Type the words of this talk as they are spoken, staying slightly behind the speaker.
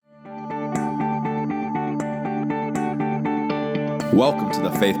Welcome to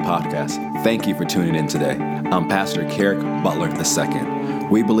the Faith Podcast. Thank you for tuning in today. I'm Pastor Kerrick Butler II.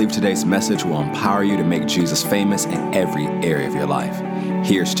 We believe today's message will empower you to make Jesus famous in every area of your life.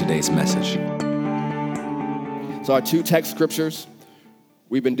 Here's today's message. So our two text scriptures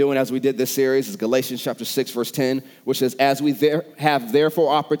we've been doing as we did this series is Galatians chapter 6, verse 10, which says, as we have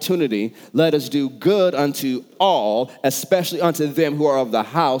therefore opportunity, let us do good unto all, especially unto them who are of the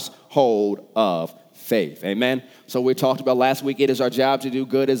household of faith. Amen. So we talked about last week, it is our job to do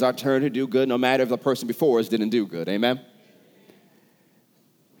good, it is our turn to do good, no matter if the person before us didn't do good. Amen.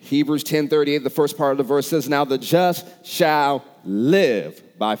 Hebrews 10:38, the first part of the verse says, now the just shall live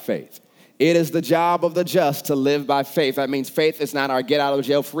by faith. It is the job of the just to live by faith. That means faith is not our get out of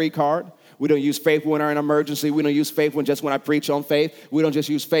jail free card. We don't use faith when we're in an emergency. We don't use faith when I preach on faith. We don't just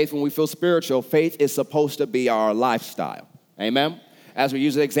use faith when we feel spiritual. Faith is supposed to be our lifestyle. Amen. As we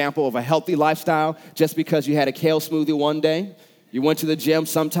use an example of a healthy lifestyle, just because you had a kale smoothie one day, you went to the gym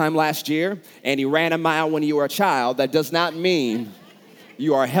sometime last year, and you ran a mile when you were a child, that does not mean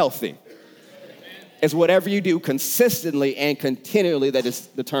you are healthy. It's whatever you do consistently and continually that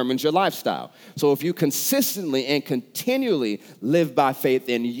determines your lifestyle. So if you consistently and continually live by faith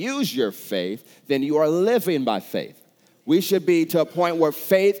and use your faith, then you are living by faith. We should be to a point where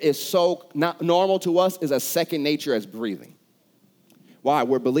faith is so not normal to us is a second nature as breathing. Why?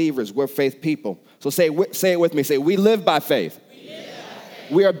 We're believers. We're faith people. So say it with me. Say, we live by faith.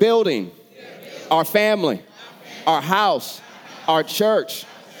 We are building our family, our house, our church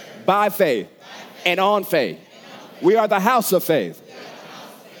by faith and on faith. We are the house of faith.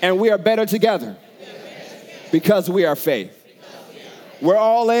 And we are better together because we are faith. We're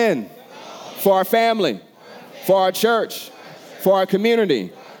all in for our family, for our church, for our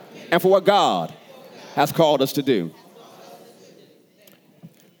community, and for what God has called us to do.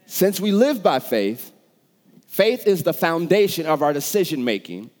 Since we live by faith, faith is the foundation of our decision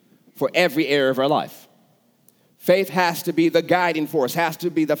making for every area of our life. Faith has to be the guiding force, has to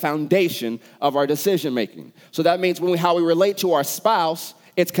be the foundation of our decision making. So that means how we relate to our spouse,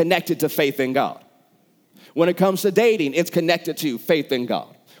 it's connected to faith in God. When it comes to dating, it's connected to faith in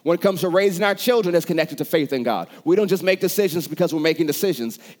God. When it comes to raising our children, it's connected to faith in God. We don't just make decisions because we're making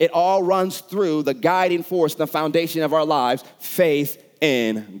decisions. It all runs through the guiding force, the foundation of our lives, faith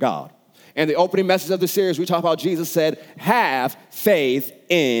in God. And the opening message of the series, we talk about Jesus said, have faith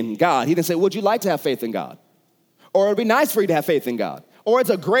in God. He didn't say, would you like to have faith in God? Or it'd be nice for you to have faith in God. Or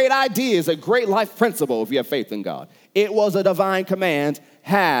it's a great idea, it's a great life principle if you have faith in God. It was a divine command,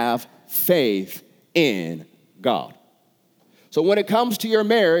 have faith in God. So when it comes to your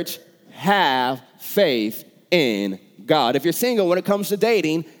marriage, have faith in God. If you're single, when it comes to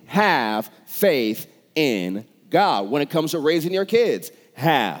dating, have faith in God. When it comes to raising your kids,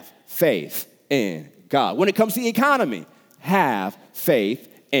 have faith in God. When it comes to the economy, have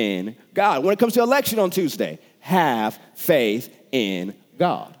faith in God. When it comes to election on Tuesday, have faith in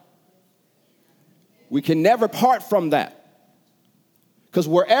God. We can never part from that. Because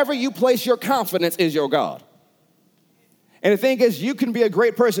wherever you place your confidence is your God. And the thing is, you can be a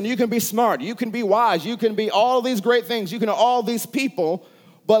great person, you can be smart, you can be wise, you can be all these great things, you can know all these people,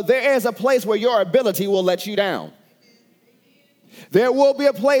 but there is a place where your ability will let you down. There will be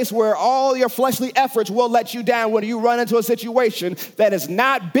a place where all your fleshly efforts will let you down when you run into a situation that is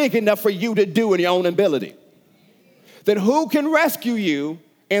not big enough for you to do in your own ability. Then who can rescue you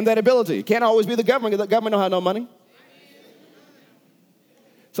in that ability? It can't always be the government, because the government don't have no money.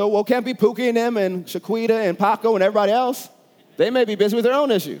 So, it can't be Pookie and them and Shaquita and Paco and everybody else. They may be busy with their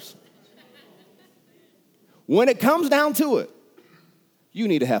own issues. When it comes down to it, you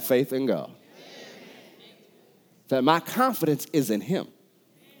need to have faith in God. That my confidence is in him.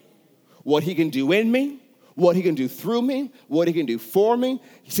 What he can do in me, what he can do through me, what he can do for me.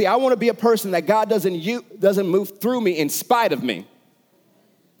 See, I want to be a person that God doesn't move through me in spite of me.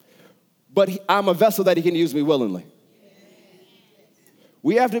 But I'm a vessel that he can use me willingly.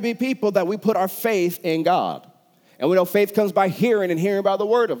 We have to be people that we put our faith in God. And we know faith comes by hearing and hearing by the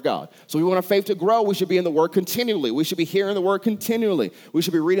word of God. So we want our faith to grow. We should be in the word continually. We should be hearing the word continually. We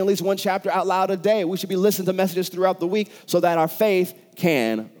should be reading at least one chapter out loud a day. We should be listening to messages throughout the week so that our faith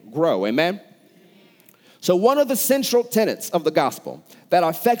can grow. Amen? So one of the central tenets of the gospel that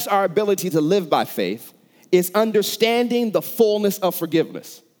affects our ability to live by faith is understanding the fullness of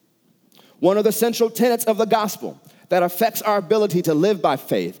forgiveness. One of the central tenets of the gospel that affects our ability to live by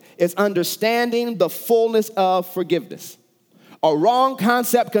faith is understanding the fullness of forgiveness. A wrong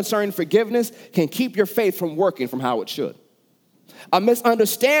concept concerning forgiveness can keep your faith from working from how it should. A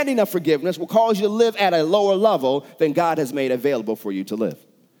misunderstanding of forgiveness will cause you to live at a lower level than God has made available for you to live.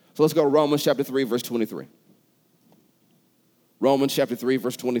 So let's go to Romans chapter 3, verse 23. Romans chapter 3,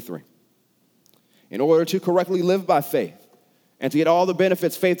 verse 23. In order to correctly live by faith and to get all the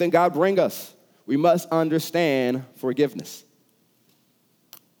benefits faith in God bring us, we must understand forgiveness.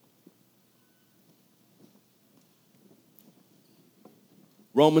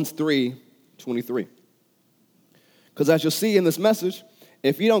 Romans 3:23. Because as you'll see in this message,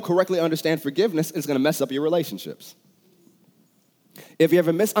 if you don't correctly understand forgiveness, it's going to mess up your relationships. If you have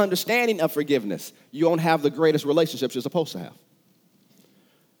a misunderstanding of forgiveness, you won't have the greatest relationships you're supposed to have.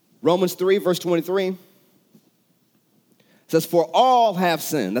 Romans 3, verse 23 says, for all have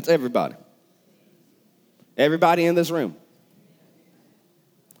sinned. That's everybody. Everybody in this room.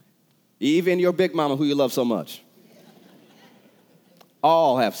 Even your big mama who you love so much.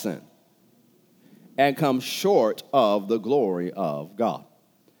 All have sinned and come short of the glory of God.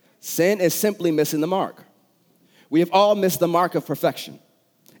 Sin is simply missing the mark. We have all missed the mark of perfection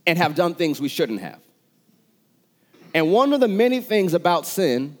and have done things we shouldn't have. And one of the many things about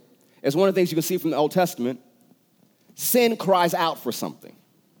sin is one of the things you can see from the Old Testament. Sin cries out for something.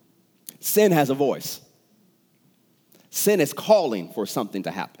 Sin has a voice. Sin is calling for something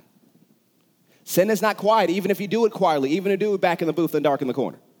to happen. Sin is not quiet, even if you do it quietly, even if you do it back in the booth and dark in the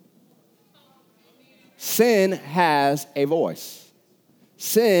corner. Sin has a voice.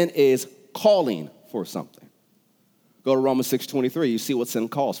 Sin is calling for something. Go to Romans 6:23, you see what sin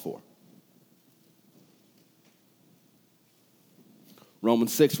calls for.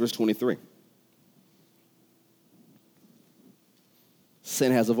 Romans 6, verse 23.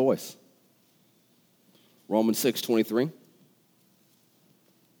 Sin has a voice. Romans 6:23.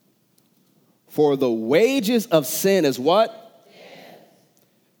 For the wages of sin is what? Death.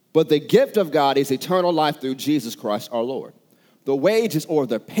 But the gift of God is eternal life through Jesus Christ our Lord. The wages or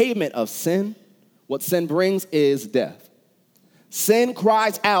the payment of sin, what sin brings is death. Sin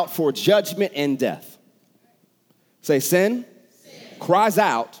cries out for judgment and death. Say sin, cries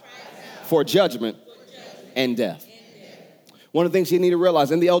out for judgment and death. One of the things you need to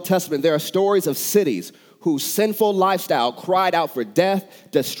realize, in the Old Testament, there are stories of cities whose sinful lifestyle cried out for death,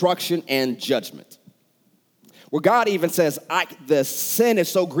 destruction, and judgment. Where God even says, the sin is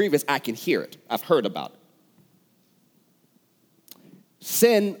so grievous, I can hear it. I've heard about it.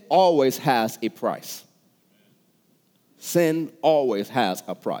 Sin always has a price. Sin always has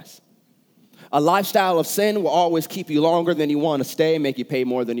a price. A lifestyle of sin will always keep you longer than you want to stay, make you pay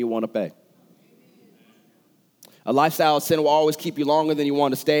more than you want to pay. A lifestyle of sin will always keep you longer than you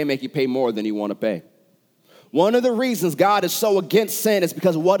want to stay, make you pay more than you want to pay. One of the reasons God is so against sin is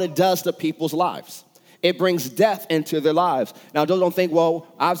because of what it does to people's lives. It brings death into their lives. Now, don't think, well,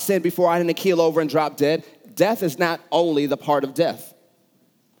 I've sinned before, I didn't keel over and drop dead. Death is not only the part of death.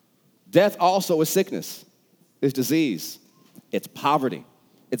 Death also is sickness, it's disease, it's poverty,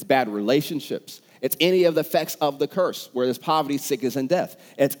 it's bad relationships. It's any of the effects of the curse, where there's poverty, sickness, and death.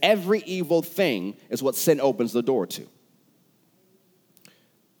 It's every evil thing is what sin opens the door to.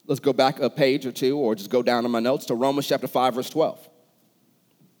 Let's go back a page or two, or just go down in my notes to Romans chapter 5, verse 12.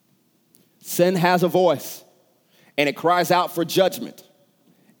 Sin has a voice, and it cries out for judgment.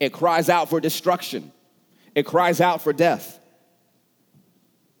 It cries out for destruction. It cries out for death.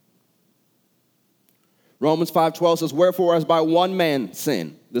 Romans 5:12 says, wherefore as by one man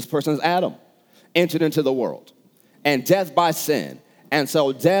sin, this person is Adam, entered into the world, and death by sin. And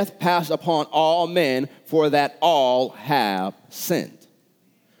so death passed upon all men, for that all have sinned.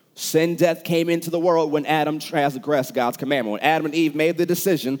 Sin, death came into the world when Adam transgressed God's commandment. When Adam and Eve made the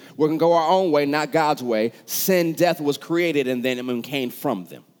decision, we're going to go our own way, not God's way, sin, death was created, and then it came from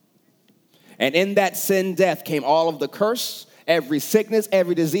them. And in that sin, death came all of the curse, every sickness,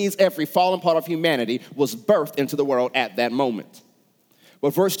 every disease, every fallen part of humanity was birthed into the world at that moment.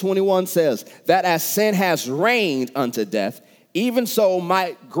 But verse 21 says, that as sin has reigned unto death, even so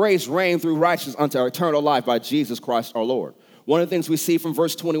might grace reign through righteousness unto eternal life by Jesus Christ our Lord. One of the things we see from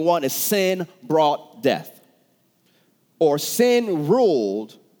verse 21 is sin brought death. Or sin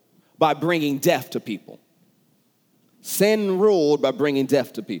ruled by bringing death to people. Sin ruled by bringing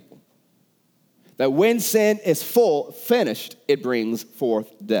death to people. That when sin is finished, it brings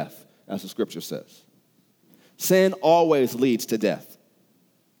forth death, as the scripture says. Sin always leads to death.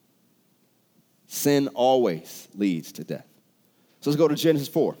 Sin always leads to death. So let's go to Genesis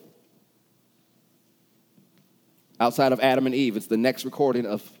 4. Outside of Adam and Eve, it's the next recording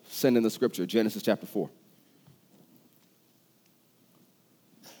of sin in the scripture, Genesis chapter 4.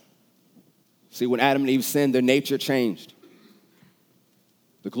 See, when Adam and Eve sinned, their nature changed.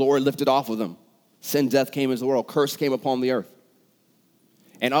 The glory lifted off of them. Sin, death came into the world. Curse came upon the earth.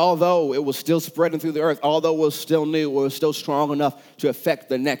 And although it was still spreading through the earth, although it was still new, it was still strong enough to affect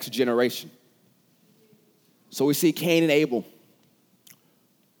the next generation. So we see Cain and Abel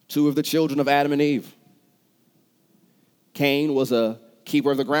two of the children of Adam and Eve. Cain was a keeper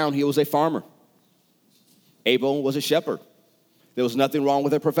of the ground. He was a farmer. Abel was a shepherd. There was nothing wrong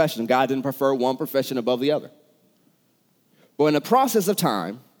with their profession. God didn't prefer one profession above the other. But in the process of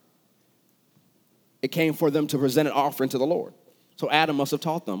time, it came for them to present an offering to the Lord. So Adam must have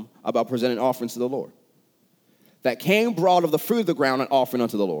taught them about presenting offerings to the Lord. That Cain brought of the fruit of the ground an offering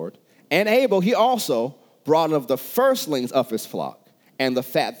unto the Lord. And Abel, he also brought of the firstlings of his flock and the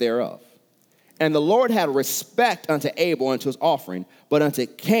fat thereof. And the Lord had respect unto Abel and to his offering, but unto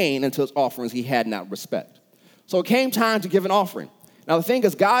Cain and to his offerings he had not respect. So it came time to give an offering. Now the thing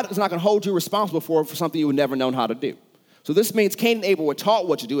is, God is not going to hold you responsible for something you would never known how to do. So this means Cain and Abel were taught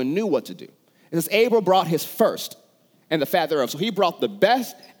what to do and knew what to do. It says Abel brought his first and the fat thereof. So he brought the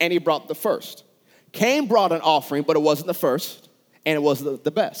best and he brought the first. Cain brought an offering, but it wasn't the first and it wasn't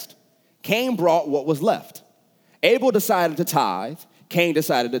the best. Cain brought what was left. Abel decided to tithe. Cain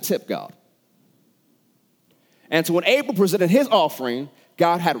decided to tip God. And so when Abel presented his offering,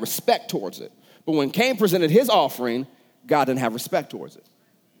 God had respect towards it. But when Cain presented his offering, God didn't have respect towards it.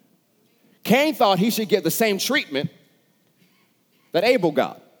 Cain thought he should get the same treatment that Abel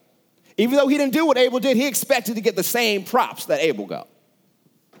got. Even though he didn't do what Abel did, he expected to get the same props that Abel got.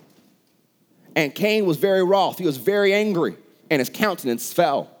 And Cain was very wroth. He was very angry, and his countenance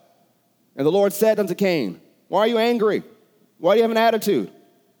fell. And the Lord said unto Cain, why are you angry? Why do you have an attitude?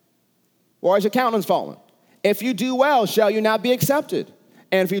 Why is your countenance fallen? If you do well, shall you not be accepted?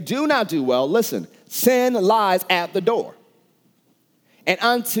 And if you do not do well, listen, sin lies at the door. And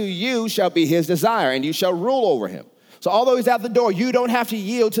unto you shall be his desire, and you shall rule over him. So although he's at the door, you don't have to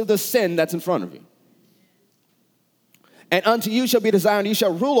yield to the sin that's in front of you. And unto you shall be desire, and you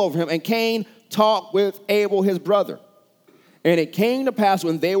shall rule over him. And Cain talked with Abel his brother. And it came to pass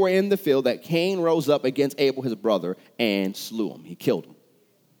when they were in the field that Cain rose up against Abel his brother and slew him. He killed him.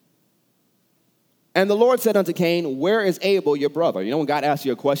 And the Lord said unto Cain, where is Abel your brother? You know when God asks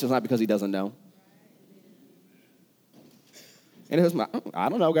you a question, it's not because he doesn't know. And it was I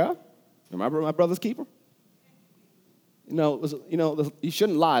don't know, God. Am I my brother's keeper? You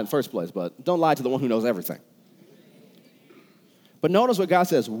shouldn't lie in the first place, but don't lie to the one who knows everything. But notice what God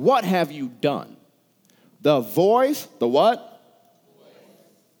says, what have you done? The voice, the what?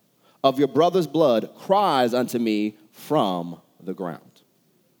 Of your brother's blood cries unto me from the ground.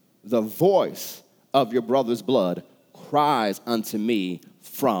 The voice of your brother's blood cries unto me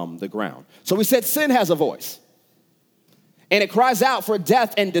from the ground. So we said sin has a voice. And it cries out for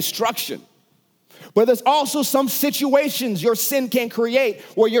death and destruction. But there's also some situations your sin can create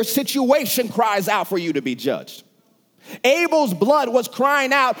where your situation cries out for you to be judged. Abel's blood was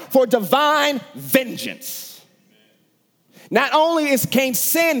crying out for divine vengeance. Not only is Cain's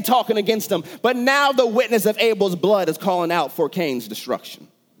sin talking against him, but now the witness of Abel's blood is calling out for Cain's destruction.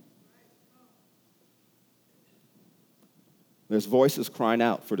 There's voices crying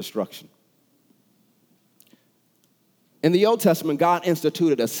out for destruction. In the Old Testament, God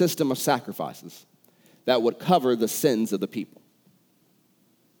instituted a system of sacrifices that would cover the sins of the people.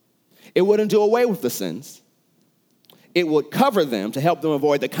 It wouldn't do away with the sins. It would cover them to help them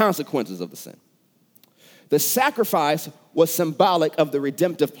avoid the consequences of the sin. The sacrifice was symbolic of the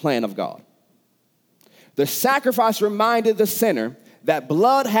redemptive plan of God. The sacrifice reminded the sinner that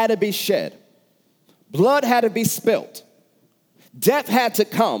blood had to be shed. Blood had to be spilt. Death had to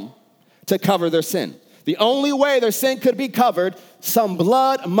come to cover their sin. The only way their sin could be covered, some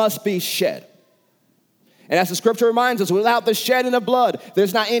blood must be shed. And as the scripture reminds us, without the shedding of blood,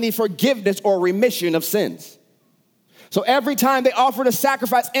 there's not any forgiveness or remission of sins. So every time they offered a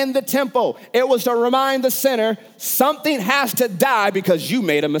sacrifice in the temple, it was to remind the sinner, something has to die because you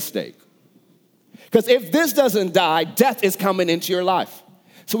made a mistake. Because if this doesn't die, death is coming into your life.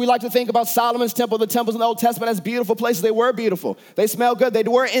 So we like to think about Solomon's temple, the temples in the Old Testament as beautiful places. They were beautiful. They smelled good. They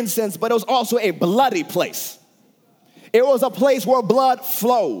were incense, but it was also a bloody place. It was a place where blood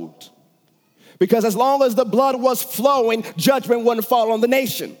flowed. Because as long as the blood was flowing, judgment wouldn't fall on the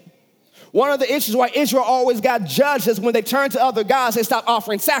nation. One of the issues why Israel always got judged is when they turned to other gods, they stopped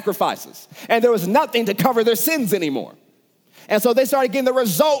offering sacrifices. And there was nothing to cover their sins anymore. And so they started getting the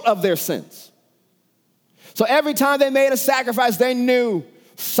result of their sins. So every time they made a sacrifice, they knew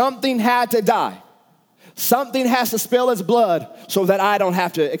something had to die. Something has to spill its blood so that I don't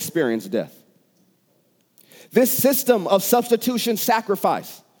have to experience death. This system of substitution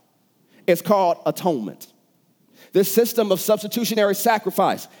sacrifice is called atonement. This system of substitutionary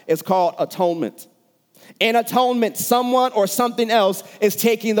sacrifice is called atonement. In atonement, someone or something else is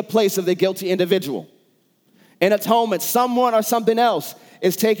taking the place of the guilty individual. In atonement, someone or something else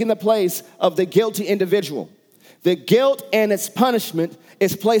is taking the place of the guilty individual. The guilt and its punishment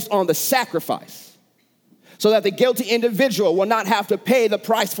is placed on the sacrifice so that the guilty individual will not have to pay the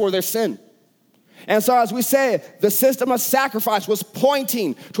price for their sin. And so as we said, the system of sacrifice was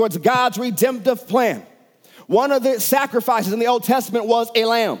pointing towards God's redemptive plan. One of the sacrifices in the Old Testament was a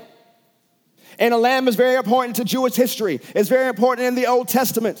lamb. And a lamb is very important to Jewish history. It's very important in the Old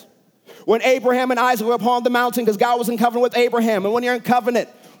Testament. When Abraham and Isaac were upon the mountain, because God was in covenant with Abraham. And when you're in covenant,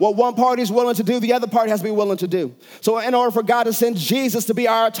 what one party is willing to do, the other party has to be willing to do. So in order for God to send Jesus to be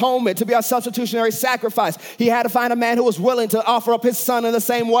our atonement, to be our substitutionary sacrifice, he had to find a man who was willing to offer up his son in the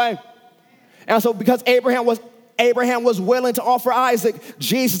same way. And so because Abraham was willing to offer Isaac,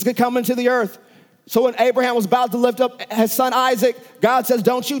 Jesus could come into the earth. So when Abraham was about to lift up his son Isaac, God says,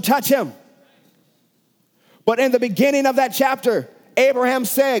 don't you touch him. But in the beginning of that chapter, Abraham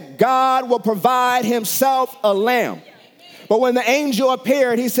said, God will provide himself a lamb. But when the angel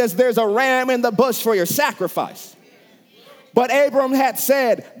appeared, he says, there's a ram in the bush for your sacrifice. But Abraham had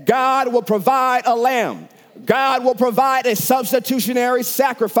said, God will provide a lamb. God will provide a substitutionary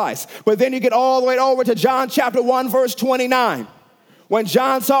sacrifice. But then you get all the way over to John chapter 1, verse 29. When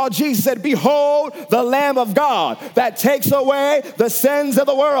John saw Jesus, said, behold, the Lamb of God that takes away the sins of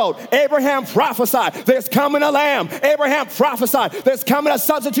the world. Abraham prophesied, there's coming a lamb. Abraham prophesied, there's coming a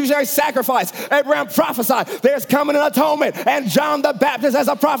substitutionary sacrifice. Abraham prophesied, there's coming an atonement. And John the Baptist, as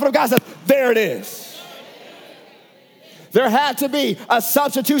a prophet of God, says, there it is. There had to be a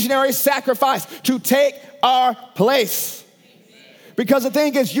substitutionary sacrifice to take our place. Because the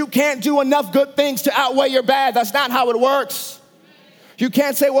thing is, you can't do enough good things to outweigh your bad. That's not how it works. You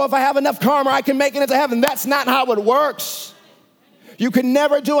can't say, well, if I have enough karma, I can make it into heaven. That's not how it works. You can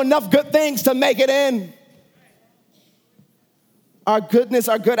never do enough good things to make it in. Our goodness,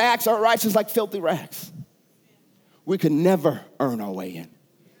 our good acts, our righteousness like filthy rags. We can never earn our way in.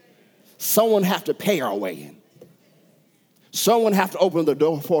 Someone have to pay our way in. Someone have to open the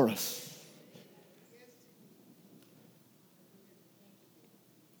door for us.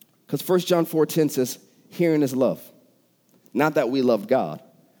 Because 1 John 4:10 says, herein is love. Not that we loved God,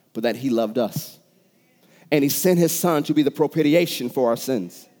 but that he loved us. And he sent his son to be the propitiation for our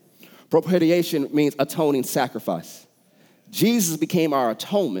sins. Propitiation means atoning sacrifice. Jesus became our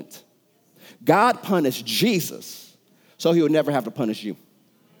atonement. God punished Jesus so he would never have to punish you.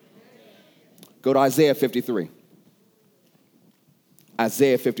 Go to Isaiah 53.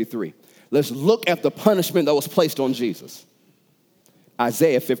 Isaiah 53. Let's look at the punishment that was placed on Jesus.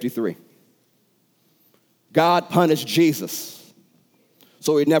 Isaiah 53. God punished Jesus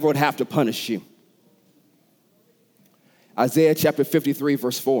so he never would have to punish you. Isaiah chapter 53,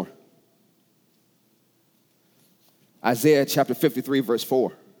 verse 4. Isaiah chapter 53, verse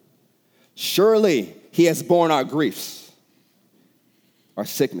 4. Surely he has borne our griefs, our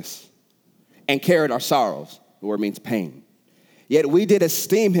sickness, and carried our sorrows, the word means pain. Yet we did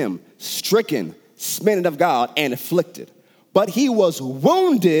esteem him stricken, smitten of God, and afflicted. But he was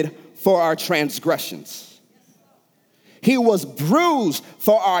wounded for our transgressions. He was bruised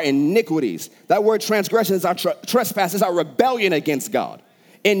for our iniquities. That word transgression is our trespass, is our rebellion against God.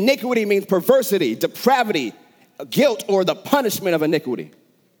 Iniquity means perversity, depravity, guilt, or the punishment of iniquity.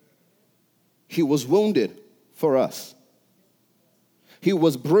 He was wounded for us. He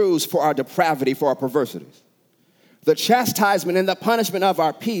was bruised for our depravity, for our perversities. The chastisement and the punishment of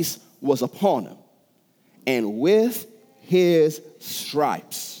our peace was upon him. And with his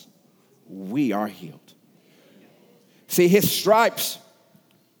stripes, we are healed. See, his stripes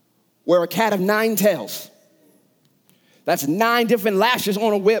were a cat of 9 tails. That's 9 different lashes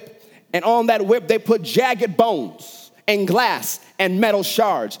on a whip. And on that whip, they put jagged bones and glass and metal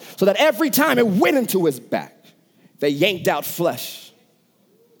shards so that every time it went into his back, they yanked out flesh.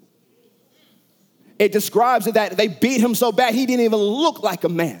 It describes it that they beat him so bad he didn't even look like a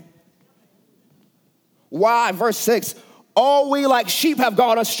man. Why? Verse 6, all we like sheep have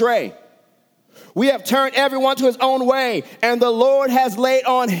gone astray. We have turned everyone to his own way, and the Lord has laid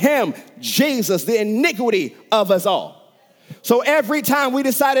on him, Jesus, the iniquity of us all. So every time we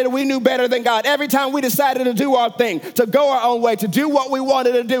decided we knew better than God, every time we decided to do our thing, to go our own way, to do what we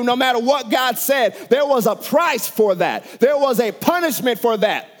wanted to do, no matter what God said, there was a price for that. There was a punishment for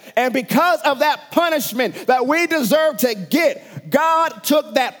that. And because of that punishment that we deserve to get, God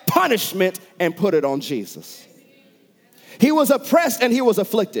took that punishment and put it on Jesus. He was oppressed and he was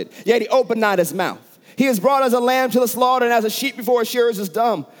afflicted, yet he opened not his mouth. He is brought as a lamb to the slaughter, and as a sheep before his shearers is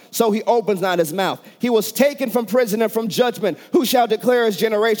dumb, so he opens not his mouth. He was taken from prison and from judgment. Who shall declare his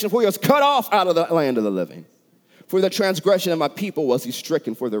generation? For he was cut off out of the land of the living. For the transgression of my people was he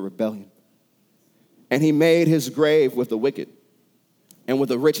stricken for their rebellion. And he made his grave with the wicked and was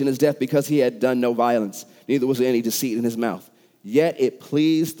rich in his death because he had done no violence, neither was there any deceit in his mouth. Yet it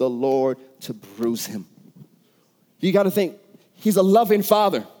pleased the Lord to bruise him. You got to think, he's a loving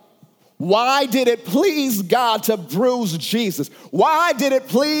father. Why did it please God to bruise Jesus? Why did it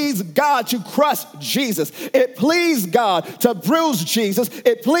please God to crush Jesus? It pleased God to bruise Jesus.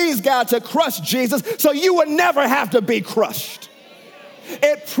 It pleased God to crush Jesus so you would never have to be crushed.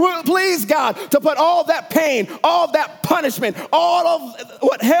 It pleased God to put all that pain, all that punishment, all of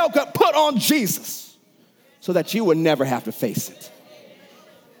what hell could put on Jesus so that you would never have to face it.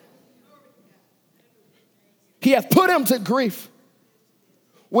 He hath put him to grief.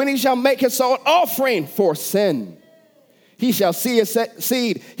 When he shall make his soul an offering for sin, he shall see his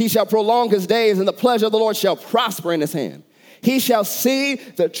seed, he shall prolong his days, and the pleasure of the Lord shall prosper in his hand. He shall see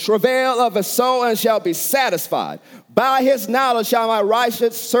the travail of his soul and shall be satisfied. By his knowledge shall my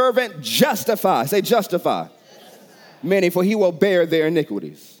righteous servant justify. Say justify. Many, for he will bear their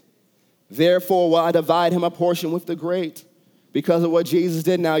iniquities. Therefore will I divide him a portion with the great. Because of what Jesus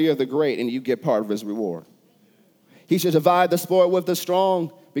did, now you're the great and you get part of his reward. He shall divide the spoil with the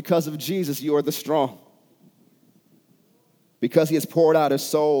strong. Because of Jesus, you are the strong. Because he has poured out his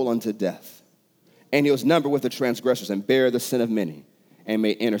soul unto death. And he was numbered with the transgressors and bare the sin of many and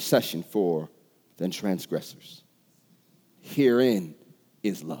made intercession for the transgressors. Herein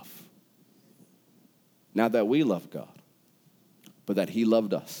is love. Not that we love God, but that he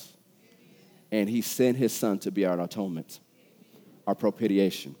loved us. And he sent his son to be our atonement, our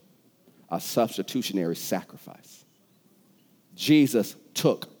propitiation, our substitutionary sacrifice. Jesus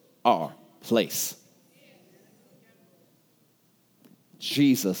took our place.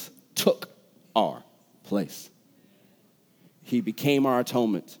 Jesus took our place. He became our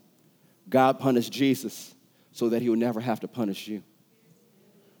atonement. God punished Jesus so that he would never have to punish you.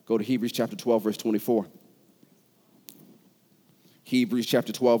 Go to Hebrews chapter 12, verse 24. Hebrews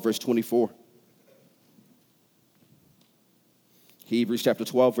chapter 12, verse 24. Hebrews chapter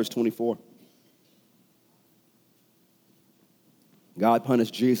 12, verse 24. God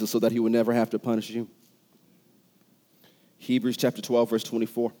punished Jesus so that he would never have to punish you. Hebrews chapter 12, verse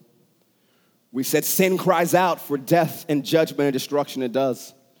 24. We said sin cries out for death and judgment and destruction. It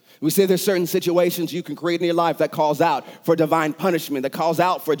does. We say there's certain situations you can create in your life that calls out for divine punishment, that calls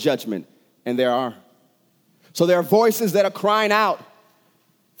out for judgment. And there are. So there are voices that are crying out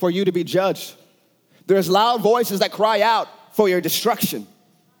for you to be judged. There's loud voices that cry out for your destruction.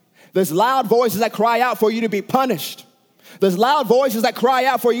 There's loud voices that cry out for you to be punished. There's loud voices that cry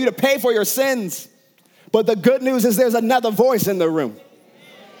out for you to pay for your sins. But the good news is there's another voice in the room.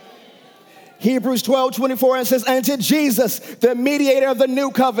 Hebrews 12, 24, and it says, and to Jesus, the mediator of the new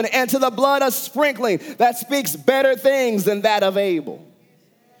covenant, and to the blood of sprinkling that speaks better things than that of Abel.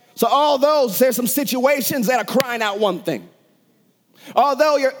 So although there's some situations that are crying out one thing,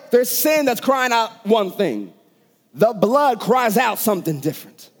 although there's sin that's crying out one thing, the blood cries out something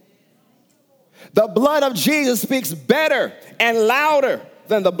different. The blood of Jesus speaks better and louder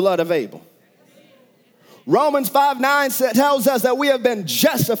than the blood of Abel. Romans 5:9 tells us that we have been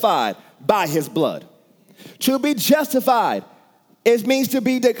justified by his blood. To be justified, it means to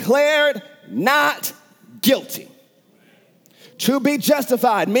be declared not guilty. To be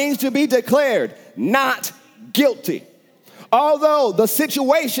justified means to be declared not guilty. Although the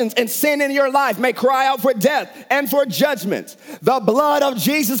situations and sin in your life may cry out for death and for judgment, the blood of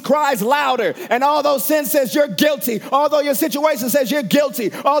Jesus cries louder. And although sin says you're guilty, although your situation says you're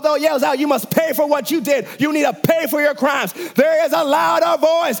guilty, although it yells out you must pay for what you did, you need to pay for your crimes, there is a louder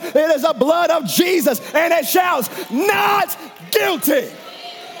voice. It is the blood of Jesus, and it shouts, not guilty.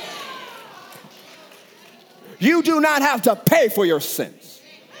 You do not have to pay for your sins.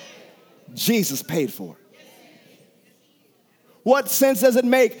 Jesus paid for it. What sense does it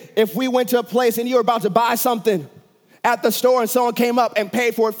make if we went to a place and you were about to buy something at the store and someone came up and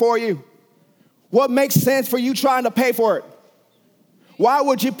paid for it for you? What makes sense for you trying to pay for it? Why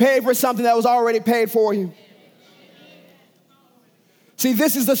would you pay for something that was already paid for you? See,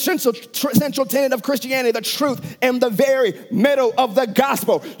 this is the central tenet of Christianity, the truth in the very middle of the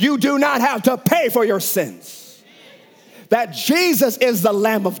gospel. You do not have to pay for your sins. That Jesus is the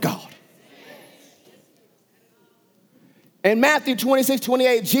Lamb of God. In Matthew 26,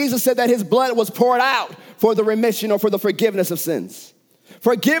 28, Jesus said that his blood was poured out for the remission or for the forgiveness of sins.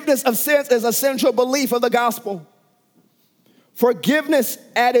 Forgiveness of sins is a central belief of the gospel. Forgiveness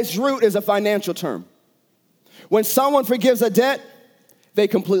at its root is a financial term. When someone forgives a debt, they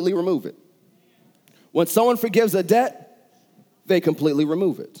completely remove it. When someone forgives a debt, they completely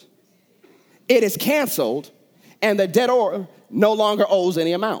remove it. It is canceled, and the debtor no longer owes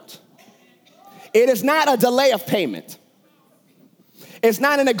any amount. It is not a delay of payment. It's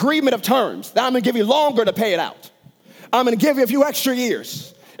not an agreement of terms that I'm going to give you longer to pay it out. I'm going to give you a few extra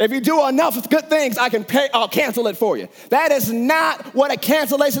years. If you do enough good things, I'll cancel it for you. That is not what a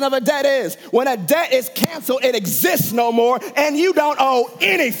cancellation of a debt is. When a debt is canceled, it exists no more, and you don't owe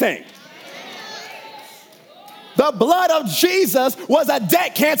anything. The blood of Jesus was a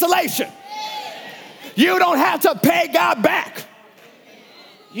debt cancellation. You don't have to pay God back.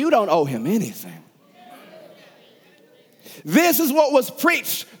 You don't owe him anything. This is what was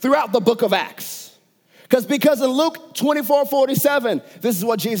preached throughout the book of Acts. Because in Luke 24:47, this is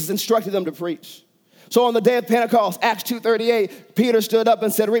what Jesus instructed them to preach. So on the day of Pentecost, Acts 2:38, Peter stood up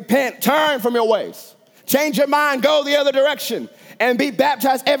and said, repent, turn from your ways. Change your mind, go the other direction, and be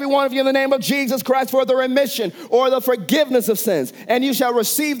baptized, every one of you, in the name of Jesus Christ for the remission or the forgiveness of sins, and you shall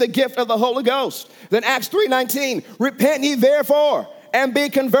receive the gift of the Holy Ghost. Then Acts 3:19, repent ye therefore and be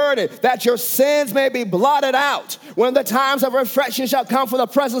converted, that your sins may be blotted out when the times of refreshing shall come from the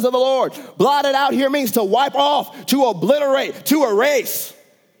presence of the Lord. Blotted out here means to wipe off, to obliterate, to erase.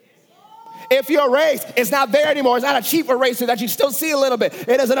 If you erase, it's not there anymore. It's not a cheap eraser that you still see a little bit.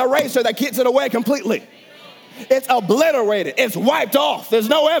 It is an eraser that gets it away completely. It's obliterated. It's wiped off. There's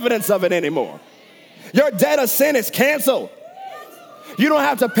no evidence of it anymore. Your debt of sin is canceled. You don't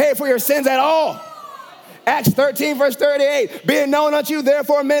have to pay for your sins at all. Acts 13:38, being known unto you,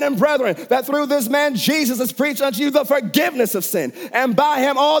 therefore, men and brethren, that through this man Jesus is preached unto you the forgiveness of sin. And by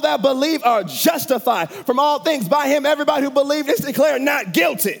him all that believe are justified from all things. By him everybody who believed is declared not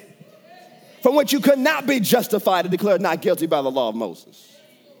guilty, from which you could not be justified and declared not guilty by the law of Moses.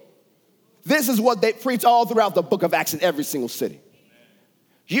 This is what they preach all throughout the book of Acts in every single city.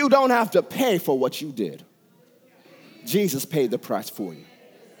 You don't have to pay for what you did. Jesus paid the price for you.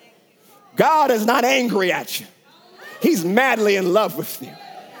 God is not angry at you. He's madly in love with you.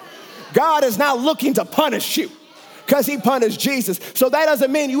 God is not looking to punish you because he punished Jesus. So that doesn't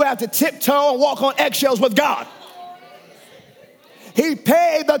mean you have to tiptoe and walk on eggshells with God. He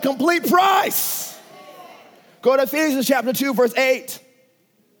paid the complete price. Go to Ephesians chapter 2, verse 8.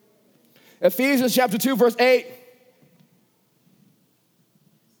 Ephesians chapter 2, verse 8.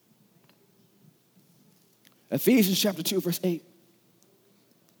 Ephesians chapter 2, verse 8.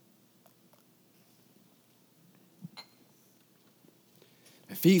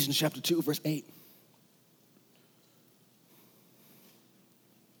 Ephesians chapter 2, verse 8.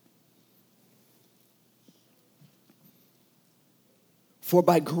 For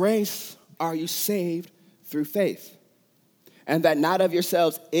by grace are you saved through faith, and that not of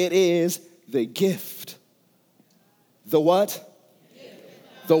yourselves, it is the gift. The what?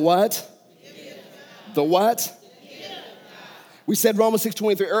 The what? The what? We said Romans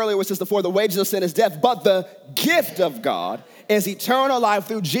 6:23 earlier, which says, for the wages of sin is death, but the gift of God is eternal life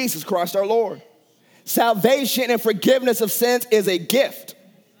through Jesus Christ our Lord. Salvation and forgiveness of sins is a gift.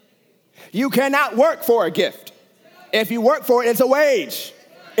 You cannot work for a gift. If you work for it, it's a wage.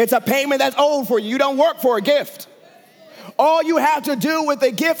 It's a payment that's owed for you. You don't work for a gift. All you have to do with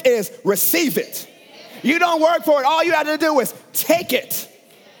the gift is receive it. You don't work for it. All you have to do is take it.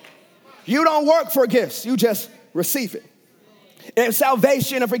 You don't work for gifts. You just receive it. If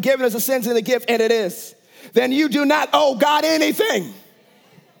salvation and forgiveness of sins is a gift, and it is, then you do not owe God anything.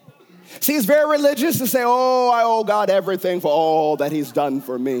 See, it's very religious to say, oh, I owe God everything for all that he's done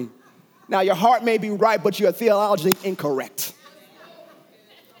for me. Now, your heart may be right, but you're theologically incorrect.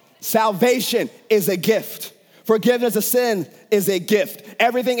 Salvation is a gift. Forgiveness of sin is a gift.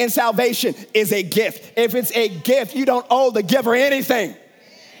 Everything in salvation is a gift. If it's a gift, you don't owe the giver anything.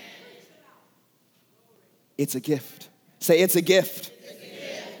 It's a gift. Say, it's a gift.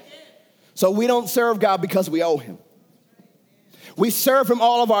 So we don't serve God because we owe him. We serve him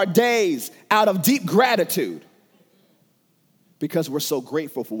all of our days out of deep gratitude because we're so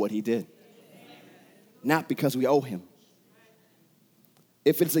grateful for what he did, not because we owe him.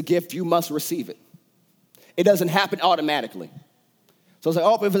 If it's a gift, you must receive it. It doesn't happen automatically. So it's like,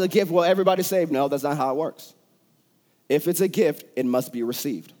 oh, if it's a gift, well, everybody's saved. No, that's not how it works. If it's a gift, it must be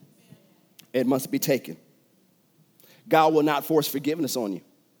received. It must be taken. God will not force forgiveness on you.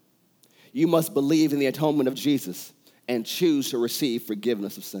 You must believe in the atonement of Jesus and choose to receive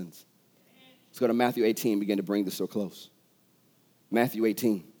forgiveness of sins. Let's go to Matthew 18, begin to bring this to a close. Matthew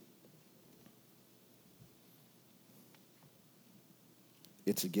 18.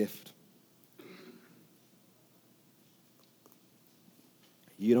 It's a gift.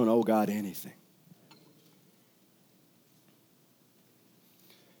 You don't owe God anything.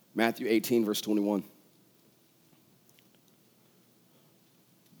 Matthew 18, verse 21.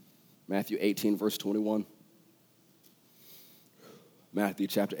 Matthew 18, verse 21. Matthew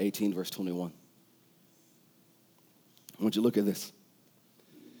chapter 18, verse 21. I want you to look at this.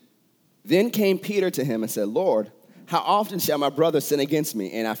 Then came Peter to him and said, Lord, how often shall my brother sin against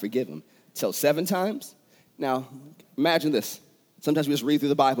me and I forgive him? Till 7 times? Now, imagine this. Sometimes we just read through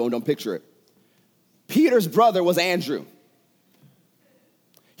the Bible and don't picture it. Peter's brother was Andrew.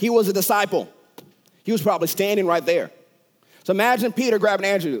 He was a disciple. He was probably standing right there. So imagine Peter grabbing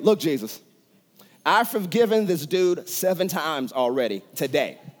Andrew. Look, Jesus, I've forgiven this dude 7 times already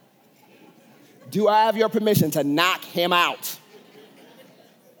today. Do I have your permission to knock him out?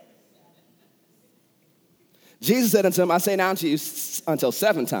 Jesus said unto him, I say now unto you until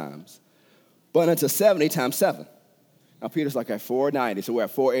 7 times, but until 70 times 7. Now Peter's like at 490, so we're at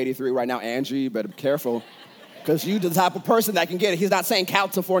 483 right now. Andrew, you better be careful, because you're the type of person that can get it. He's not saying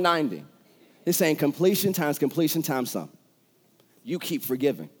count to 490. He's saying completion times some. You keep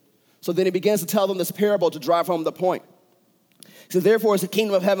forgiving. So then he begins to tell them this parable to drive home the point. He says, therefore is the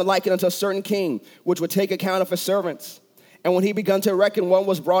kingdom of heaven likened unto a certain king, which would take account of his servants. And when he begun to reckon, one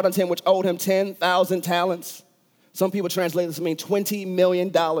was brought unto him which owed him 10,000 talents. Some people translate this to mean $20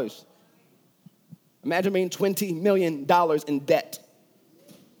 million. Imagine being $20 million in debt.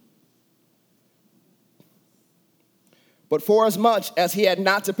 But for as much as he had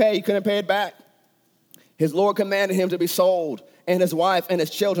not to pay, he couldn't pay it back. His Lord commanded him to be sold, and his wife and his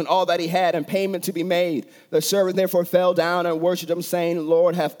children, all that he had, and payment to be made. The servant therefore fell down and worshipped him, saying,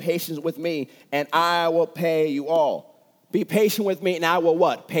 Lord, have patience with me, and I will pay you all. Be patient with me, and I will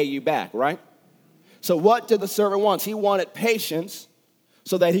what? Pay you back, right? So what did the servant want? He wanted patience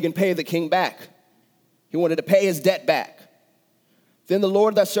so that he can pay the king back. He wanted to pay his debt back. Then the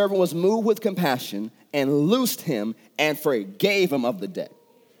Lord of that servant was moved with compassion and loosed him and forgave him of the debt.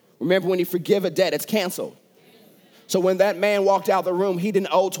 Remember, when you forgive a debt, it's canceled. So when that man walked out the room, he didn't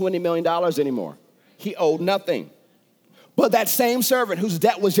owe $20 million anymore. He owed nothing. But that same servant whose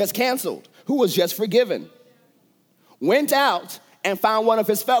debt was just canceled, who was just forgiven, went out and found one of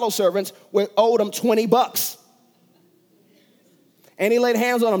his fellow servants who owed him $20. And he laid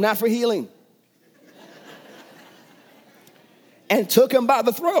hands on him, not for healing, and took him by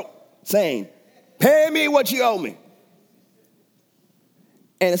the throat, saying, pay me what you owe me.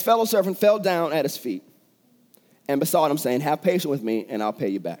 And his fellow servant fell down at his feet and besought him, saying, have patience with me, and I'll pay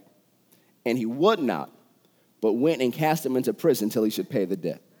you back. And he would not, but went and cast him into prison till he should pay the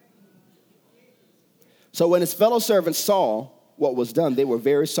debt. So when his fellow servants saw what was done, they were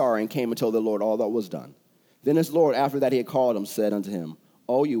very sorry and came and told their Lord all that was done. Then his Lord, after that he had called him, said unto him,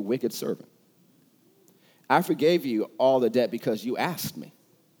 O you wicked servant, I forgave you all the debt because you asked me.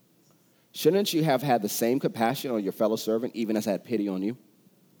 Shouldn't you have had the same compassion on your fellow servant, even as I had pity on you?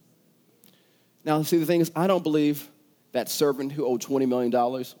 Now, see, the thing is, I don't believe that servant who owed $20 million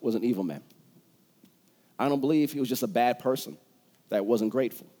was an evil man. I don't believe he was just a bad person that wasn't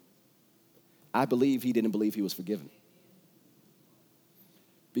grateful. I believe he didn't believe he was forgiven.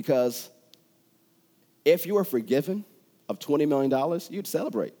 Because if you were forgiven of $20 million, you'd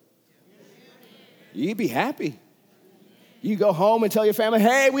celebrate. You'd be happy. You go home and tell your family,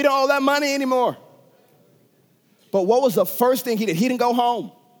 hey, we don't owe that money anymore. But what was the first thing he did? He didn't go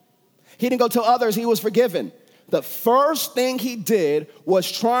home. He didn't go tell others he was forgiven. The first thing he did was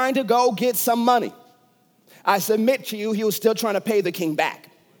trying to go get some money. I submit to you, he was still trying to pay the king back.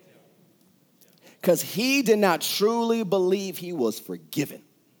 Because he did not truly believe he was forgiven.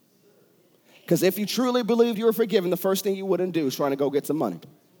 Because if you truly believed you were forgiven, the first thing you wouldn't do is trying to go get some money.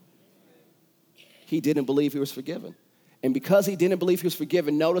 He didn't believe he was forgiven. And because he didn't believe he was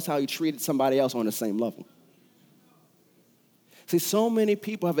forgiven, notice how he treated somebody else on the same level. See, so many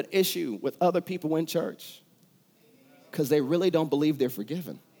people have an issue with other people in church because they really don't believe they're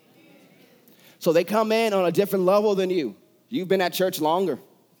forgiven. So they come in on a different level than you. You've been at church longer.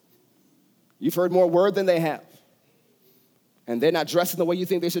 You've heard more word than they have. And they're not dressing the way you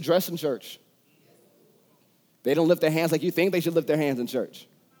think they should dress in church. They don't lift their hands like you think they should lift their hands in church.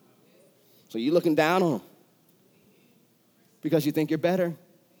 So you're looking down on them because you think you're better.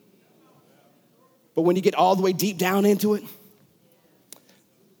 But when you get all the way deep down into it,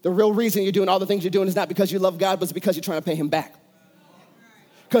 the real reason you're doing all the things you're doing is not because you love God, but it's because you're trying to pay him back.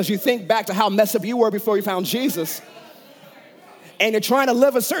 Because you think back to how messed up you were before you found Jesus. And you're trying to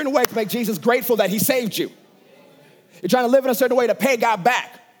live a certain way to make Jesus grateful that he saved you. You're trying to live in a certain way to pay God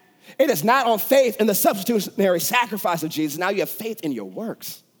back. It is not on faith in the substitutionary sacrifice of Jesus. Now you have faith in your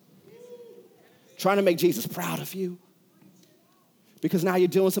works. Trying to make Jesus proud of you. Because now you're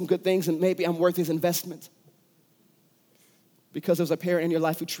doing some good things and maybe I'm worth his investment. Because there was a parent in your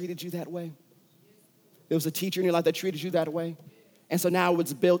life who treated you that way. There was a teacher in your life that treated you that way. And so now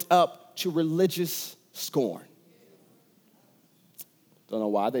it's built up to religious scorn. Don't know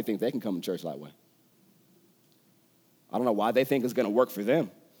why they think they can come to church that way. I don't know why they think it's going to work for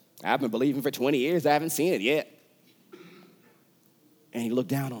them. I've been believing for 20 years. I haven't seen it yet. And he looked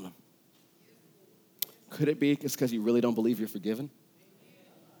down on him. Could it be it's because you really don't believe you're forgiven?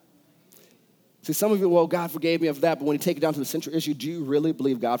 See, some of you, well, God forgave me of that, but when you take it down to the central issue, do you really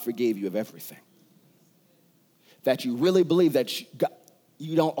believe God forgave you of everything? That you really believe that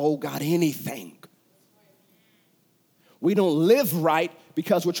you don't owe God anything. We don't live right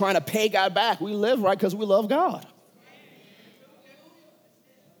because we're trying to pay God back. We live right because we love God.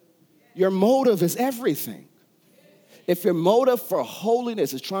 Your motive is everything. If your motive for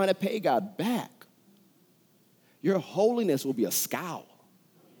holiness is trying to pay God back, your holiness will be a scowl.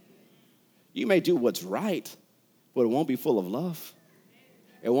 You may do what's right, but it won't be full of love.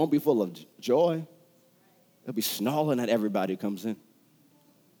 It won't be full of joy. It'll be snarling at everybody who comes in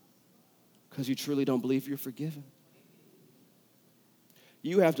because you truly don't believe you're forgiven.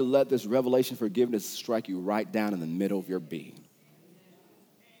 You have to let this revelation of forgiveness strike you right down in the middle of your being.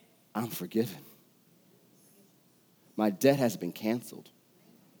 I'm forgiven. My debt has been canceled.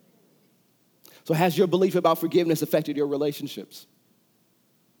 So has your belief about forgiveness affected your relationships?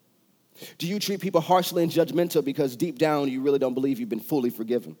 Do you treat people harshly and judgmental because deep down you really don't believe you've been fully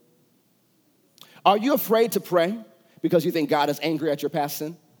forgiven? Are you afraid to pray because you think God is angry at your past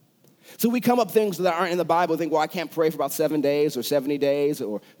sin? So we come up things that aren't in the Bible, think, well, I can't pray for about 7 days or 70 days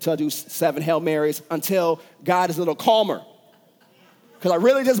or till I do 7 Hail Marys until God is a little calmer because I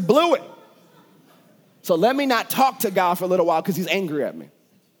really just blew it. So let me not talk to God for a little while because he's angry at me.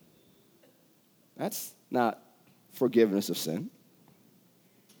 That's not forgiveness of sin.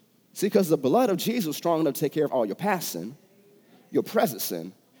 See, because the blood of Jesus is strong enough to take care of all your past sin, your present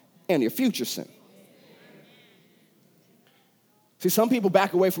sin, and your future sin. See, some people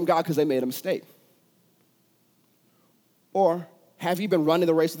back away from God because they made a mistake. Or have you been running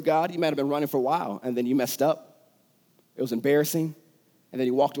the race with God? You might have been running for a while, and then you messed up. It was embarrassing, and then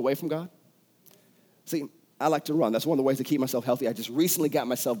you walked away from God. See, I like to run. That's one of the ways to keep myself healthy. I just recently got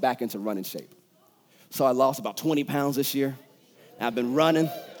myself back into running shape. So I lost about 20 pounds this year. I've been running.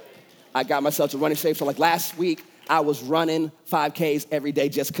 I got myself to running shape. So like last week, I was running 5Ks every day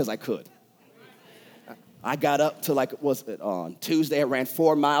just because I could. I got up to on Tuesday, I ran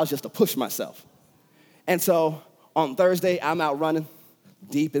 4 miles just to push myself. And so on Thursday, I'm out running,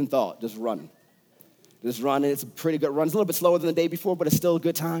 deep in thought, just running. Just running. It's a pretty good run. It's a little bit slower than the day before, but it's still a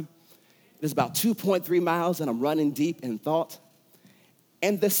good time. It's about 2.3 miles, and I'm running deep in thought.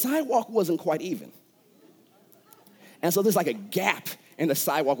 And the sidewalk wasn't quite even. And so there's like a gap in the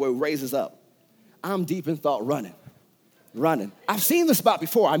sidewalk where it raises up. I'm deep in thought running. I've seen this spot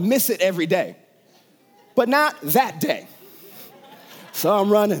before. I miss it every day. But not that day. So I'm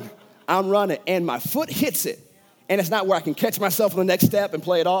running, and my foot hits it. And it's not where I can catch myself on the next step and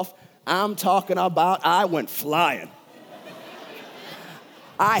play it off. I'm talking about I went flying.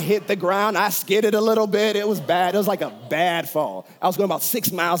 I hit the ground. I skidded a little bit. It was bad. It was like a bad fall. I was going about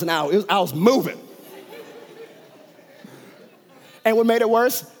 6 miles an hour. I was moving. And what made it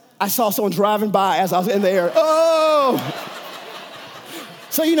worse, I saw someone driving by as I was in the air. Oh!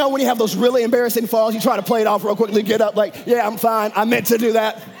 So you know when you have those really embarrassing falls, you try to play it off real quickly, get up like, yeah, I'm fine. I meant to do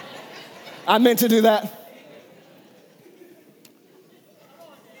that.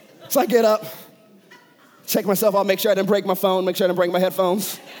 So I get up, check myself out, make sure I didn't break my phone, make sure I didn't break my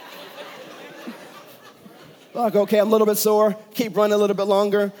headphones. Like, okay, I'm a little bit sore. Keep running a little bit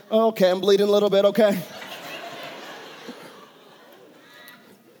longer. Okay, I'm bleeding a little bit, okay.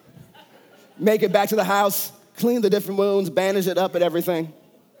 Make it back to the house, clean the different wounds, bandage it up and everything.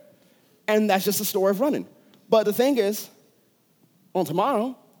 And that's just the story of running. But the thing is, on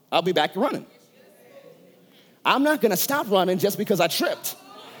tomorrow, I'll be back running. I'm not gonna stop running just because I tripped.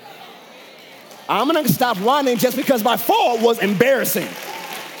 I'm not gonna stop running just because my fall was embarrassing.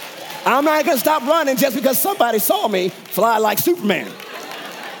 I'm not gonna stop running just because somebody saw me fly like Superman.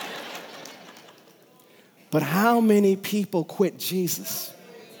 But how many people quit Jesus?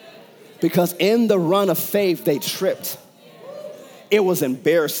 Because in the run of faith, they tripped. It was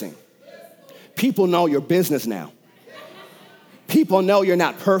embarrassing. People know your business now. People know you're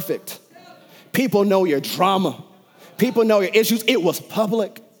not perfect. People know your drama. People know your issues. It was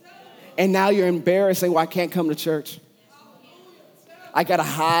public. And now you're embarrassing, well, I can't come to church. I gotta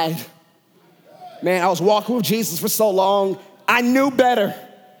hide. Man, I was walking with Jesus for so long. I knew better,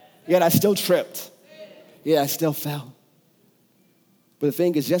 yet I still tripped. Yet I still fell. But the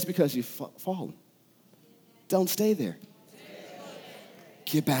thing is, just because you've fallen, don't stay there.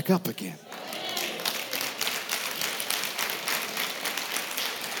 Get back up again.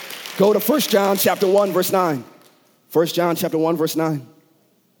 Go to 1 John chapter 1, verse 9. 1 John chapter 1, verse 9.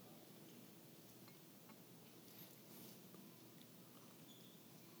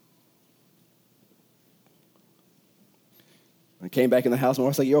 I came back in the house, my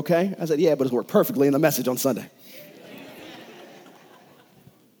wife said, you okay? I said, yeah, but it's worked perfectly in the message on Sunday.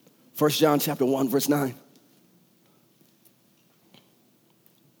 1 John chapter 1, verse 9.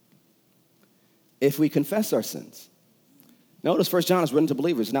 If we confess our sins. Notice 1 John is written to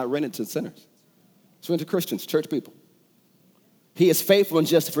believers, not written to sinners. It's written to Christians, church people. He is faithful and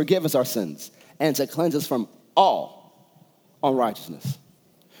just to forgive us our sins and to cleanse us from all unrighteousness.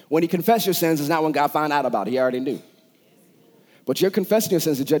 When you confess your sins, it's not when God found out about it. He already knew. But you're confessing your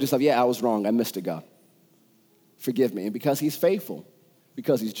sins to judge yourself. Yeah, I was wrong. I missed it, God. Forgive me. And because he's faithful,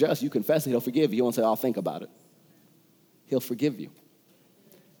 because he's just, you confess it, he'll forgive you. You won't say, I'll think about it. He'll forgive you.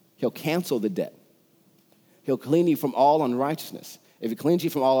 He'll cancel the debt. He'll clean you from all unrighteousness. If he cleans you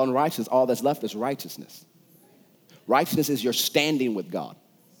from all unrighteousness, all that's left is righteousness. Righteousness is your standing with God.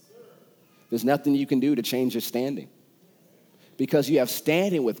 There's nothing you can do to change your standing. Because you have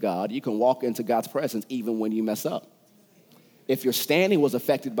standing with God, you can walk into God's presence even when you mess up. If your standing was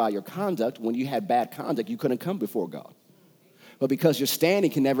affected by your conduct, when you had bad conduct, you couldn't come before God. But because your standing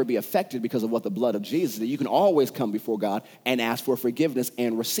can never be affected because of what the blood of Jesus did, you can always come before God and ask for forgiveness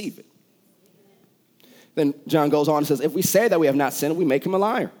and receive it. Then John goes on and says, if we say that we have not sinned, we make him a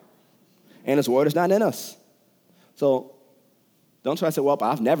liar. And his word is not in us. So don't try to say, well,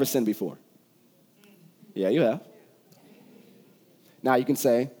 I've never sinned before. Yeah, you have. Now you can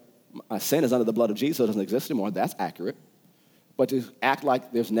say, my sin is under the blood of Jesus, so it doesn't exist anymore. That's accurate. But to act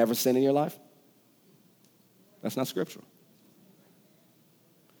like there's never sin in your life, that's not scriptural.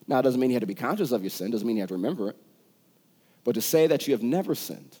 Now, it doesn't mean you have to be conscious of your sin. It doesn't mean you have to remember it. But to say that you have never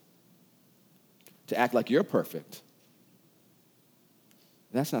sinned, to act like you're perfect,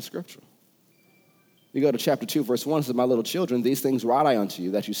 that's not scriptural. You go to chapter 2, verse 1, it says, my little children, these things write I unto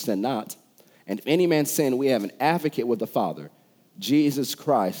you, that you sin not. And if any man sin, we have an advocate with the Father, Jesus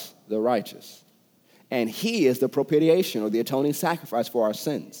Christ the righteous. And he is the propitiation, or the atoning sacrifice for our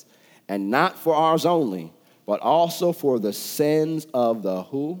sins. And not for ours only, but also for the sins of the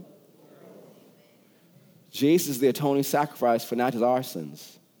who? Jesus is the atoning sacrifice for not just our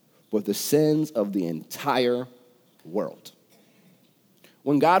sins, but the sins of the entire world.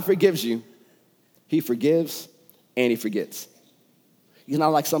 When God forgives you, he forgives and he forgets. He's not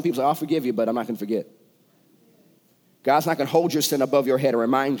like some people say, I'll forgive you, but I'm not going to forget. God's not going to hold your sin above your head and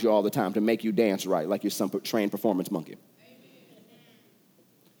remind you all the time to make you dance right like you're some trained performance monkey.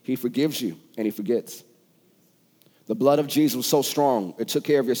 He forgives you and he forgets. The blood of Jesus was so strong, it took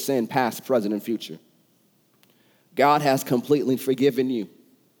care of your sin, past, present, and future. God has completely forgiven you,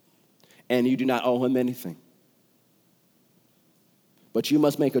 and you do not owe him anything. But you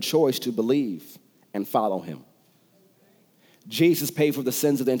must make a choice to believe and follow him. Jesus paid for the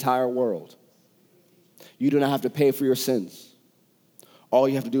sins of the entire world. You do not have to pay for your sins. All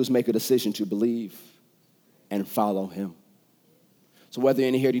you have to do is make a decision to believe and follow him. So whether you're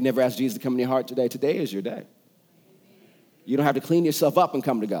in here, you never asked Jesus to come in your heart today, today is your day. You don't have to clean yourself up and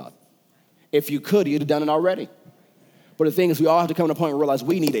come to God. If you could, you'd have done it already. But the thing is, we all have to come to a point where we realize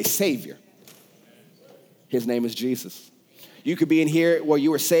we need a Savior. His name is Jesus. You could be in here where you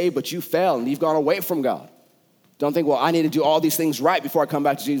were saved, but you fell and you've gone away from God. Don't think, well, I need to do all these things right before I come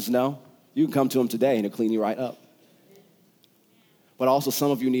back to Jesus. No, you can come to him today and he'll clean you right up. But also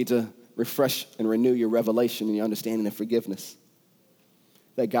some of you need to refresh and renew your revelation and your understanding of forgiveness.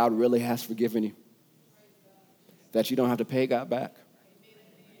 That God really has forgiven you. That you don't have to pay God back.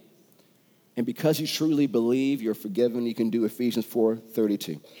 And because you truly believe you're forgiven, you can do Ephesians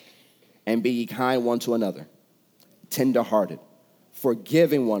 4:32. And be ye kind one to another, tenderhearted,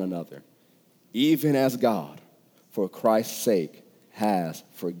 forgiving one another, even as God, for Christ's sake, has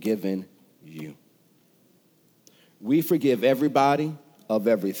forgiven you. We forgive everybody of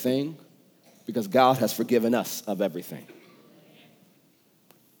everything because God has forgiven us of everything.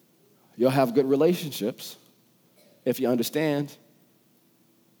 You'll have good relationships if you understand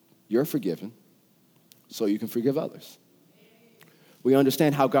you're forgiven so you can forgive others. We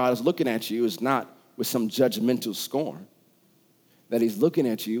understand how God is looking at you is not with some judgmental scorn, that he's looking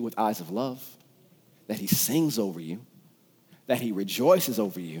at you with eyes of love, that he sings over you, that he rejoices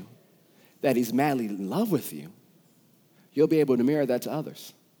over you, that he's madly in love with you. You'll be able to mirror that to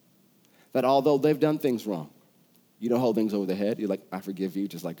others. That although they've done things wrong, you don't hold things over their head. You're like, I forgive you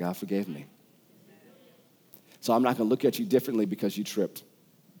just like God forgave me. So I'm not going to look at you differently because you tripped.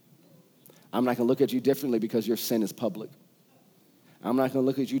 I'm not going to look at you differently because your sin is public. I'm not going to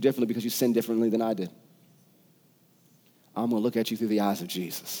look at you differently because you sinned differently than I did. I'm going to look at you through the eyes of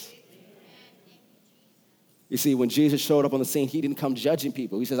Jesus. You see, when Jesus showed up on the scene, he didn't come judging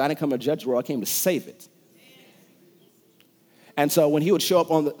people. He says, I didn't come to judge the world, I came to save it. And so when he would show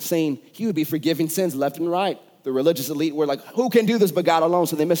up on the scene, he would be forgiving sins left and right. The religious elite were like, who can do this but God alone?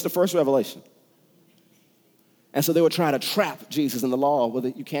 So they missed the first revelation. And so they would try to trap Jesus in the law. Well,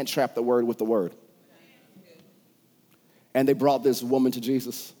 you can't trap the word with the word. And they brought this woman to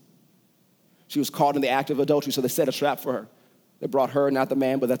Jesus. She was caught in the act of adultery, so they set a trap for her. They brought her, not the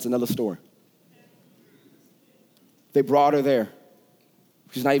man, but that's another story. They brought her there.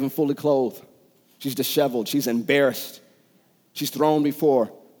 She's not even fully clothed. She's disheveled. She's embarrassed. She's thrown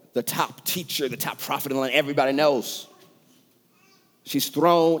before the top teacher, the top prophet in the land. Everybody knows. She's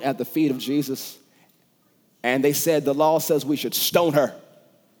thrown at the feet of Jesus. And they said, the law says we should stone her.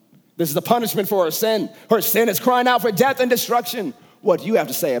 This is the punishment for her sin. Her sin is crying out for death and destruction. What do you have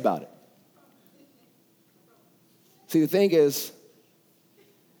to say about it? See, the thing is,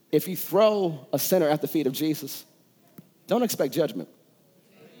 if you throw a sinner at the feet of Jesus, don't expect judgment.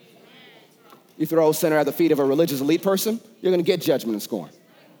 You throw a sinner at the feet of a religious elite person, you're going to get judgment and scorn.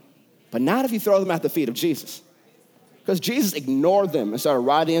 But not if you throw them at the feet of Jesus. Because Jesus ignored them and started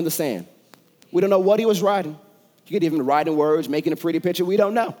writing in the sand. We don't know what he was writing. He could even write in words, making a pretty picture. We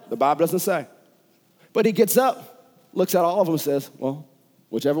don't know. The Bible doesn't say. But he gets up, looks at all of them and says, well,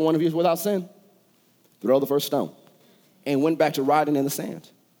 whichever one of you is without sin, throw the first stone. And went back to writing in the sand.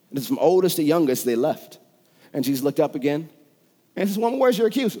 And it's from oldest to youngest, they left. And Jesus looked up again and says, woman, where's your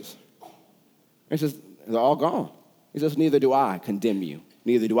accusers? And he says, they're all gone. He says, neither do I condemn you.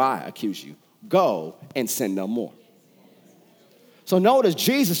 Neither do I accuse you. Go and sin no more. So notice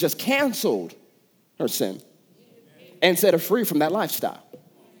Jesus just canceled her sin and set her free from that lifestyle.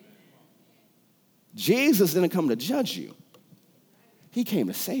 Jesus didn't come to judge you. He came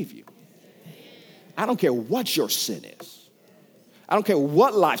to save you. I don't care what your sin is. I don't care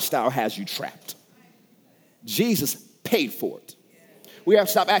what lifestyle has you trapped. Jesus paid for it. We have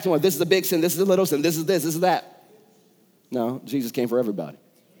to stop acting like this is a big sin, this is a little sin, this is this is that. No, Jesus came for everybody.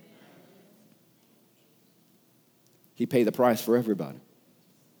 He paid the price for everybody.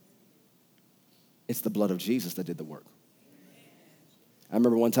 It's the blood of Jesus that did the work. I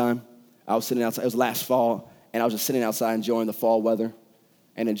remember one time I was sitting outside, it was last fall, and I was just sitting outside enjoying the fall weather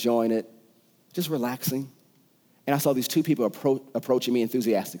and enjoying it, just relaxing. And I saw these two people approaching me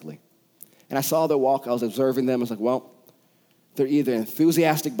enthusiastically. And I saw their walk, I was observing them, I was like, well, they're either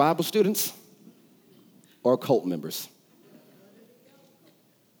enthusiastic Bible students or cult members.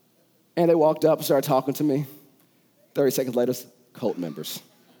 And they walked up and started talking to me. 30 seconds later, cult members.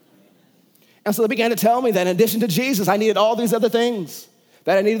 And so they began to tell me that in addition to Jesus, I needed all these other things,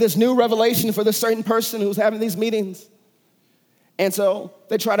 that I needed this new revelation for this certain person who's having these meetings. And so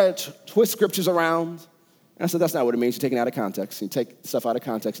they try to twist scriptures around. And I said, that's not what it means. You're taking it out of context. You take stuff out of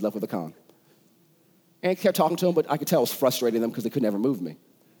context, left with a con. And I kept talking to them, but I could tell it was frustrating them because they could never move me.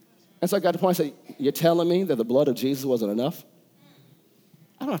 And so I got to the point, I said, you're telling me that the blood of Jesus wasn't enough?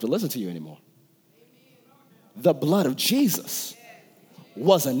 I don't have to listen to you anymore. The blood of Jesus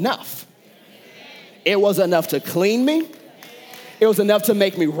was enough. It was enough to clean me. It was enough to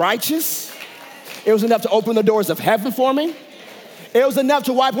make me righteous. It was enough to open the doors of heaven for me. It was enough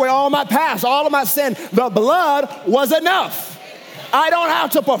to wipe away all my past, all of my sin. The blood was enough. I don't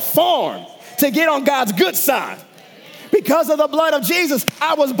have to perform to get on God's good side. Because of the blood of Jesus,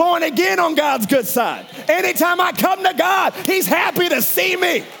 I was born again on God's good side. Anytime I come to God, he's happy to see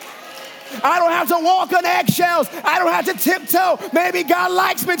me. I don't have to walk on eggshells. I don't have to tiptoe. Maybe God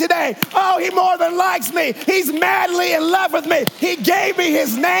likes me today. Oh, he more than likes me. He's madly in love with me. He gave me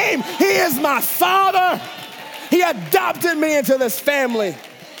his name. He is my father. He adopted me into this family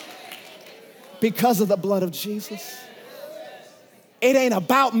because of the blood of Jesus. It ain't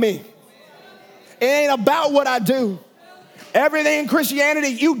about me. It ain't about what I do. Everything in Christianity,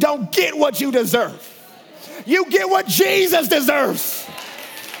 you don't get what you deserve. You get what Jesus deserves.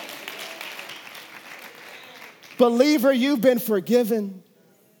 Believer, you've been forgiven.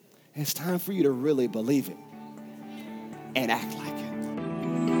 It's time for you to really believe it and act like it.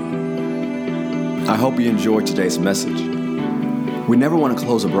 I hope you enjoyed today's message. We never want to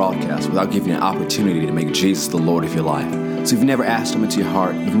close a broadcast without giving you an opportunity to make Jesus the Lord of your life. So if you've never asked him into your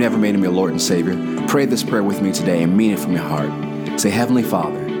heart, you've never made him your Lord and Savior, pray this prayer with me today and mean it from your heart. Say, Heavenly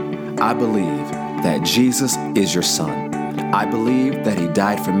Father, I believe that Jesus is your Son. I believe that he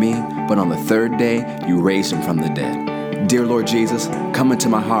died for me, but on the third day, you raised him from the dead. Dear Lord Jesus, come into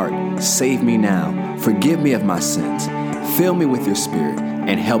my heart. Save me now. Forgive me of my sins. Fill me with your Spirit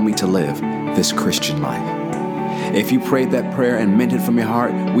and help me to live this Christian life. If you prayed that prayer and meant it from your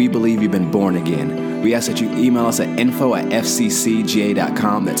heart, we believe you've been born again. We ask that you email us at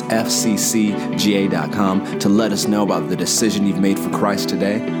info@fccga.com. That's fccga.com to let us know about the decision you've made for Christ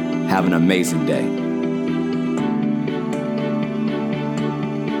today. Have an amazing day.